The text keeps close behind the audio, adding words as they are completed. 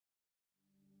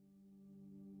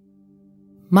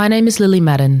My name is Lily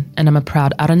Madden, and I'm a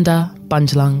proud Aranda,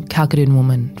 Bundjalung, Kalkadoon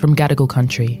woman from Gadigal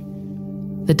country.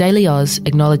 The Daily Oz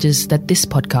acknowledges that this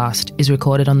podcast is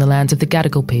recorded on the lands of the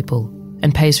Gadigal people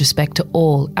and pays respect to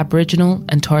all Aboriginal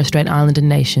and Torres Strait Islander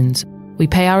nations. We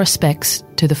pay our respects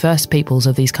to the First Peoples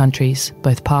of these countries,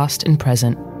 both past and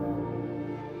present.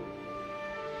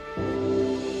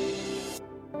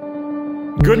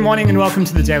 Good morning and welcome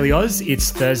to the Daily Oz.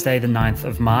 It's Thursday the 9th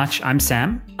of March. I'm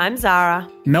Sam. I'm Zara.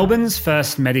 Melbourne's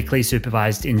first medically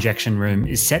supervised injection room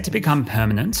is set to become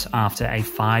permanent after a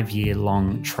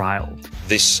 5-year-long trial.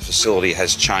 This facility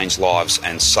has changed lives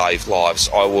and saved lives.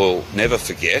 I will never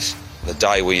forget the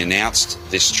day we announced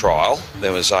this trial.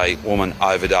 There was a woman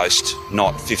overdosed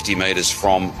not 50 metres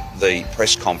from the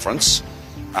press conference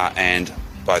and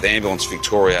both Ambulance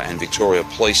Victoria and Victoria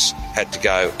Police had to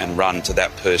go and run to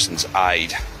that person's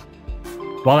aid.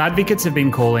 While advocates have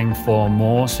been calling for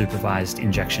more supervised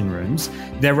injection rooms,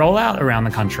 their rollout around the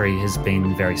country has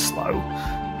been very slow.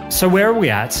 So where are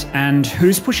we at, and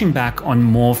who's pushing back on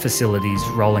more facilities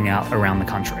rolling out around the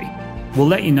country? We'll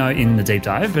let you know in the deep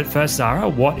dive, but first, Zara,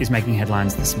 what is making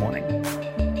headlines this morning?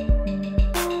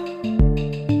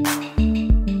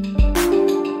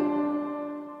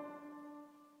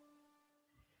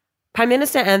 Prime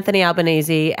Minister Anthony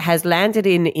Albanese has landed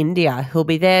in India. He'll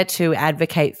be there to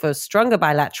advocate for stronger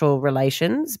bilateral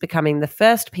relations, becoming the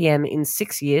first PM in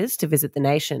 6 years to visit the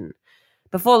nation.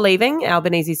 Before leaving,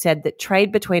 Albanese said that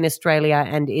trade between Australia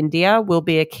and India will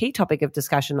be a key topic of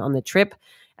discussion on the trip,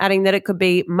 adding that it could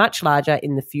be much larger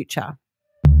in the future.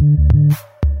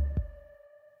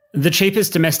 The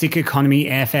cheapest domestic economy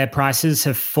airfare prices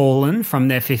have fallen from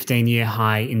their 15-year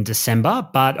high in December,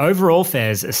 but overall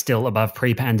fares are still above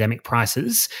pre-pandemic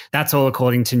prices. That's all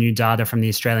according to new data from the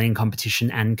Australian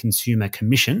Competition and Consumer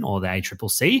Commission, or the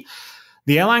ACCC.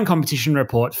 The airline competition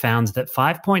report found that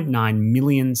 5.9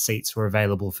 million seats were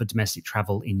available for domestic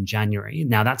travel in January.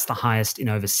 Now, that's the highest in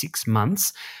over 6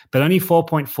 months, but only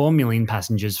 4.4 million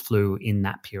passengers flew in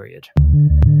that period.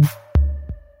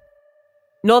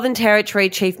 Northern Territory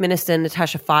Chief Minister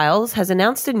Natasha Fyles has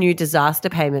announced a new disaster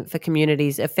payment for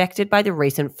communities affected by the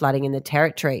recent flooding in the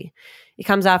Territory. It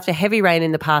comes after heavy rain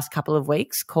in the past couple of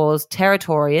weeks caused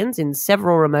Territorians in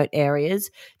several remote areas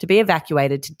to be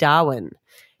evacuated to Darwin.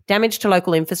 Damage to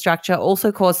local infrastructure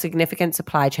also caused significant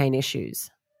supply chain issues.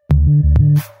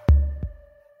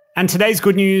 And today's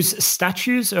good news,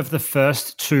 statues of the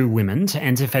first 2 women to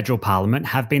enter federal parliament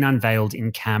have been unveiled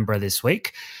in Canberra this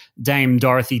week. Dame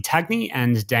Dorothy Tagney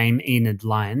and Dame Enid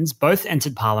Lyons both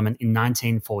entered Parliament in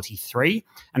 1943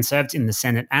 and served in the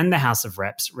Senate and the House of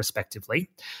Reps, respectively.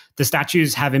 The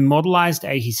statues have immortalised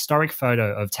a historic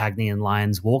photo of Tagney and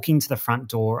Lyons walking to the front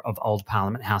door of Old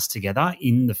Parliament House together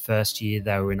in the first year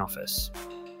they were in office.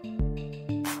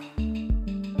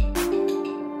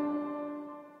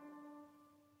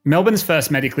 Melbourne's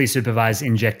first medically supervised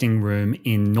injecting room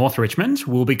in North Richmond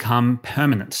will become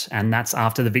permanent, and that's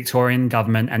after the Victorian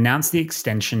government announced the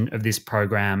extension of this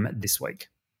program this week.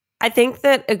 I think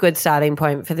that a good starting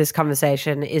point for this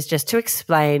conversation is just to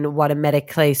explain what a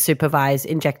medically supervised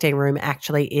injecting room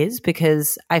actually is,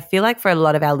 because I feel like for a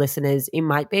lot of our listeners, it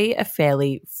might be a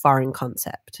fairly foreign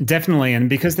concept. Definitely, and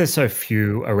because there's so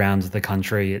few around the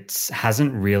country, it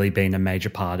hasn't really been a major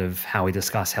part of how we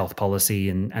discuss health policy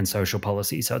and social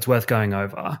policy, so it's worth going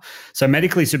over. So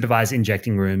medically supervised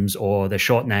injecting rooms, or the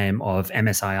short name of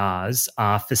MSIRs,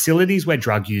 are facilities where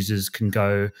drug users can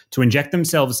go to inject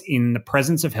themselves in the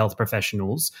presence of health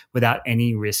professionals without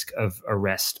any risk of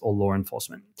arrest or law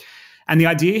enforcement. And the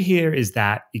idea here is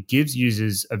that it gives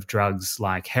users of drugs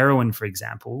like heroin, for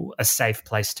example, a safe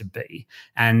place to be.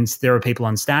 And there are people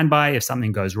on standby if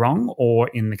something goes wrong or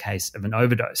in the case of an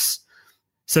overdose.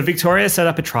 So Victoria set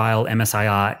up a trial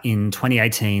MSIR in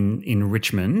 2018 in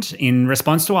Richmond in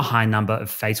response to a high number of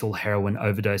fatal heroin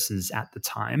overdoses at the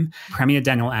time. Premier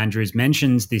Daniel Andrews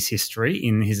mentions this history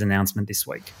in his announcement this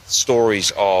week.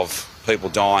 Stories of people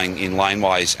dying in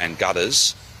laneways and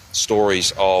gutters,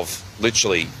 stories of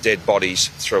literally dead bodies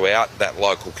throughout that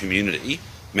local community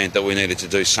meant that we needed to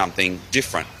do something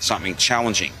different, something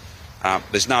challenging.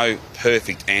 There's no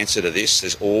perfect answer to this.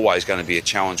 There's always going to be a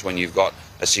challenge when you've got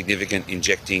a significant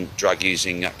injecting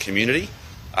drug-using community,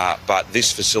 but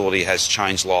this facility has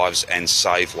changed lives and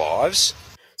saved lives.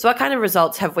 So what kind of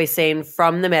results have we seen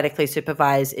from the medically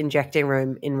supervised injecting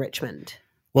room in Richmond?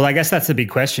 Well, I guess that's the big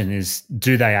question is,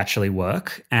 do they actually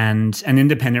work? And an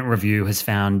independent review has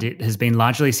found it has been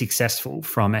largely successful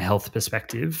from a health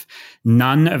perspective.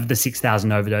 None of the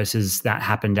 6,000 overdoses that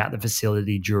happened at the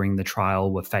facility during the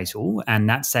trial were fatal, and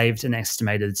that saved an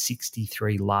estimated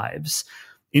 63 lives.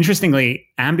 Interestingly,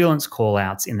 ambulance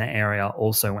call-outs in the area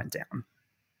also went down.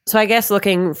 So I guess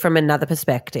looking from another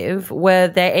perspective, were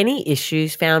there any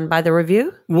issues found by the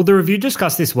review? Well, the review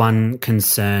discussed this one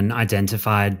concern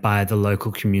identified by the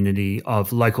local community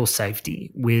of local safety,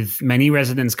 with many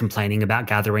residents complaining about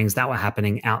gatherings that were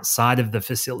happening outside of the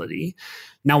facility.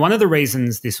 Now, one of the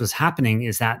reasons this was happening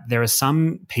is that there are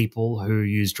some people who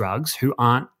use drugs who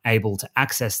aren't able to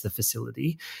access the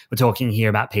facility. We're talking here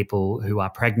about people who are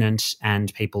pregnant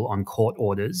and people on court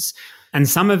orders. And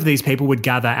some of these people would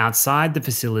gather outside the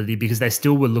facility because they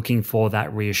still were looking for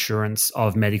that reassurance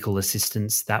of medical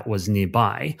assistance that was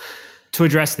nearby. To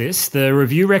address this, the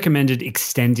review recommended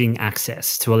extending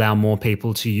access to allow more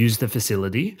people to use the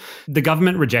facility. The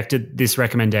government rejected this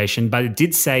recommendation, but it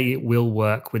did say it will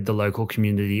work with the local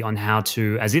community on how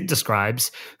to, as it describes,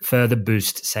 further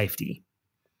boost safety.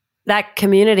 That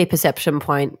community perception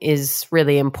point is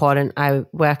really important. I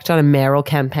worked on a mayoral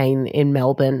campaign in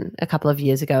Melbourne a couple of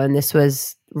years ago, and this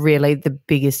was really the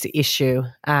biggest issue,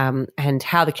 and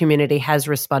how the community has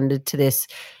responded to this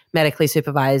medically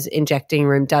supervised injecting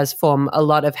room does form a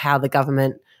lot of how the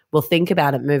government will think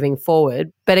about it moving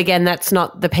forward. But again, that's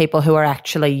not the people who are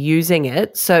actually using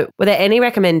it. So were there any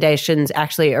recommendations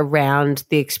actually around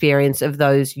the experience of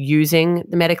those using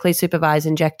the medically supervised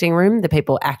injecting room, the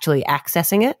people actually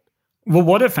accessing it? Well,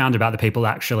 what I've found about the people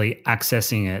actually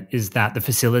accessing it is that the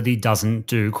facility doesn't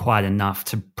do quite enough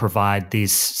to provide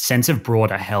this sense of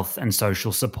broader health and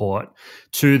social support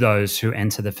to those who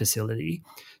enter the facility.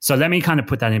 So let me kind of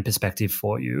put that in perspective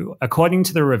for you. According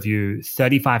to the review,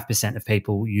 35% of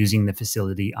people using the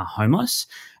facility are homeless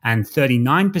and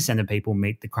 39% of people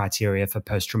meet the criteria for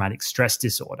post-traumatic stress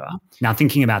disorder. Now,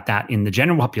 thinking about that in the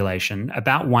general population,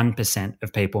 about 1%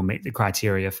 of people meet the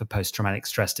criteria for post-traumatic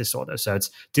stress disorder. So it's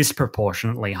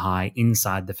disproportionately high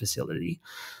inside the facility.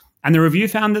 And the review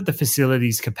found that the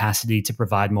facility's capacity to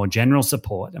provide more general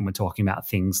support, and we're talking about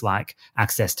things like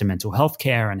access to mental health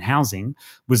care and housing,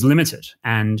 was limited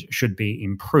and should be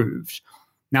improved.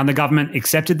 Now, the government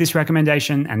accepted this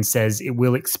recommendation and says it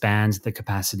will expand the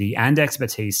capacity and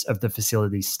expertise of the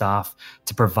facility's staff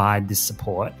to provide this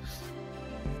support.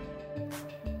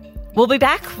 We'll be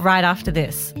back right after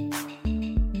this.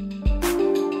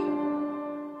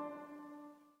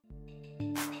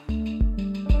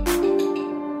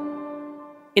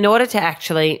 In order to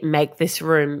actually make this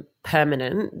room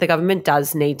permanent, the government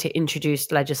does need to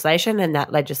introduce legislation, and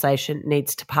that legislation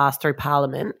needs to pass through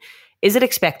Parliament. Is it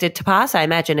expected to pass? I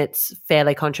imagine it's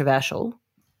fairly controversial.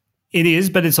 It is,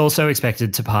 but it's also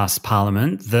expected to pass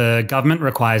Parliament. The government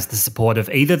requires the support of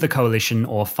either the coalition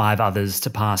or 5 others to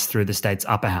pass through the state's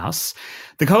upper house.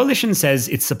 The coalition says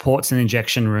it supports an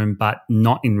injection room, but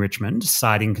not in Richmond,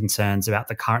 citing concerns about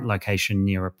the current location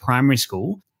near a primary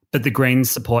school. But the Greens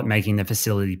support making the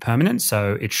facility permanent,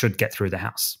 so it should get through the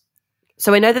House.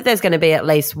 So we know that there's going to be at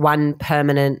least one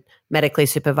permanent medically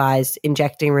supervised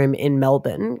injecting room in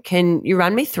Melbourne. Can you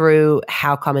run me through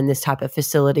how common this type of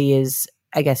facility is,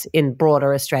 I guess, in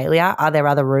broader Australia? Are there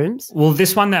other rooms? Well,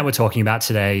 this one that we're talking about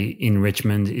today in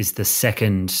Richmond is the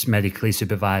second medically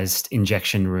supervised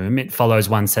injection room. It follows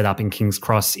one set up in King's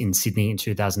Cross in Sydney in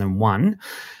 2001.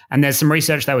 And there's some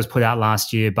research that was put out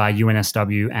last year by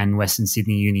UNSW and Western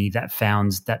Sydney Uni that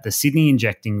found that the Sydney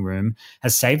injecting room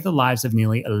has saved the lives of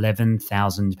nearly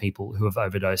 11,000 people who have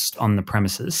overdosed on the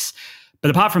premises.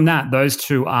 But apart from that, those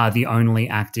two are the only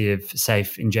active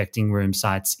safe injecting room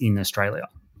sites in Australia.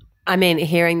 I mean,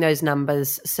 hearing those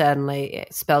numbers certainly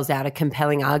spells out a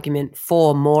compelling argument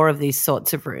for more of these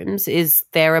sorts of rooms. Is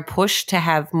there a push to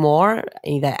have more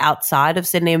either outside of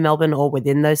Sydney and Melbourne or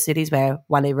within those cities where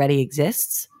one already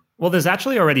exists? Well, there's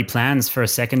actually already plans for a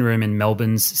second room in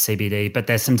Melbourne's CBD, but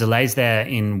there's some delays there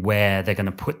in where they're going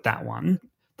to put that one.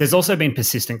 There's also been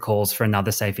persistent calls for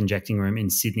another safe injecting room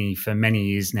in Sydney for many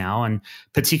years now, and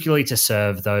particularly to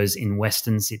serve those in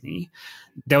Western Sydney.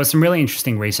 There was some really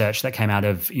interesting research that came out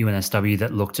of UNSW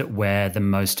that looked at where the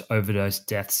most overdose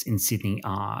deaths in Sydney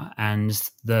are, and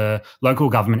the local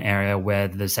government area where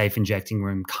the safe injecting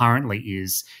room currently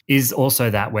is also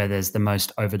that where there's the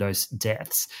most overdose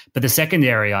deaths. But the second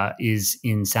area is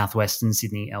in southwestern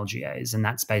Sydney LGAs, and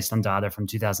that's based on data from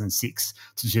 2006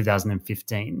 to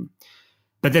 2015.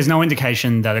 But there's no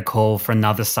indication that a call for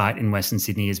another site in Western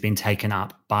Sydney has been taken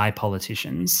up by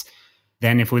politicians.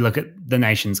 Then if we look at the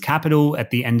nation's capital,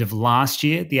 at the end of last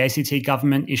year, the ACT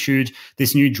government issued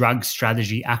this new drug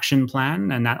strategy action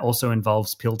plan, and that also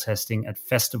involves pill testing at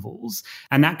festivals,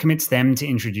 and that commits them to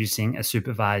introducing a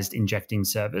supervised injecting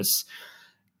service.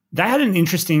 They had an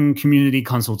interesting community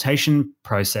consultation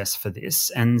process for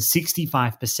this, and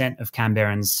 65% of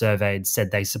Canberrans surveyed said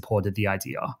they supported the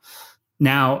idea.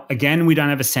 Now, again, we don't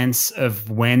have a sense of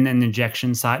when an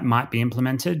injection site might be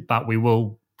implemented, but we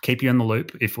will keep you in the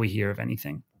loop if we hear of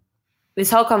anything. This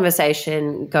whole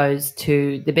conversation goes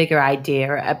to the bigger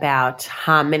idea about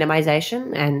harm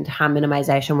minimisation and harm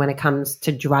minimisation when it comes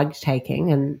to drug taking.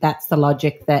 And that's the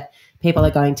logic that people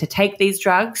are going to take these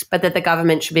drugs, but that the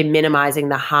government should be minimising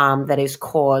the harm that is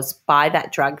caused by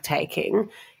that drug taking.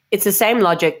 It's the same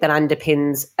logic that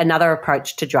underpins another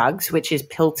approach to drugs, which is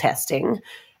pill testing.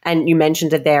 And you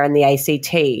mentioned it there in the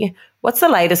ACT. What's the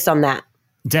latest on that?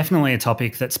 Definitely a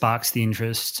topic that sparks the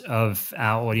interest of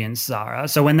our audience, Zara.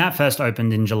 So when that first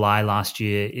opened in July last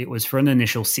year, it was for an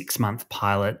initial 6-month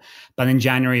pilot. But in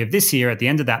January of this year, at the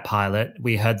end of that pilot,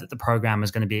 we heard that the program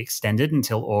was going to be extended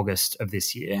until August of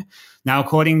this year. Now,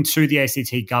 according to the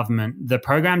ACT government, the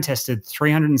program tested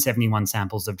 371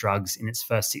 samples of drugs in its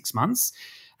first 6 months,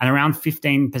 and around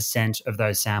 15% of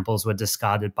those samples were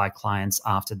discarded by clients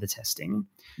after the testing.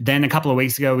 Then a couple of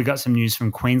weeks ago, we got some news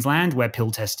from Queensland where pill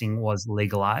testing was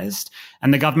legalised.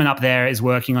 And the government up there is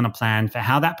working on a plan for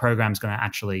how that program is going to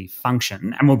actually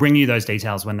function. And we'll bring you those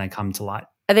details when they come to light.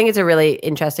 I think it's a really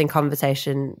interesting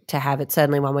conversation to have. It's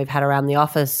certainly one we've had around the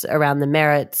office, around the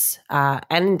merits and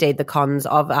indeed the cons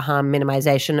of a harm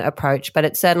minimisation approach. But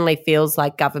it certainly feels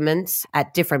like governments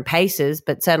at different paces,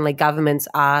 but certainly governments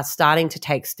are starting to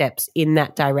take steps in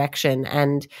that direction.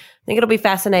 And I think it'll be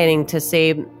fascinating to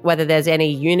see whether there's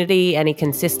any unity, any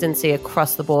consistency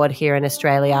across the board here in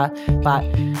Australia. But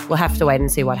we'll have to wait and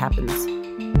see what happens.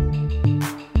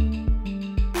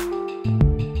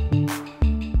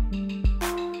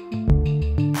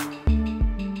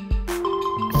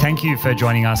 Thank you for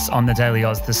joining us on the Daily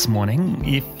Oz this morning.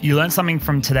 If you learned something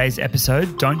from today's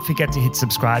episode, don't forget to hit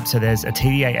subscribe so there's a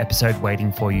TDA episode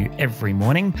waiting for you every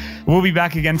morning. We'll be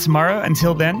back again tomorrow.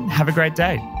 Until then, have a great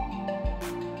day.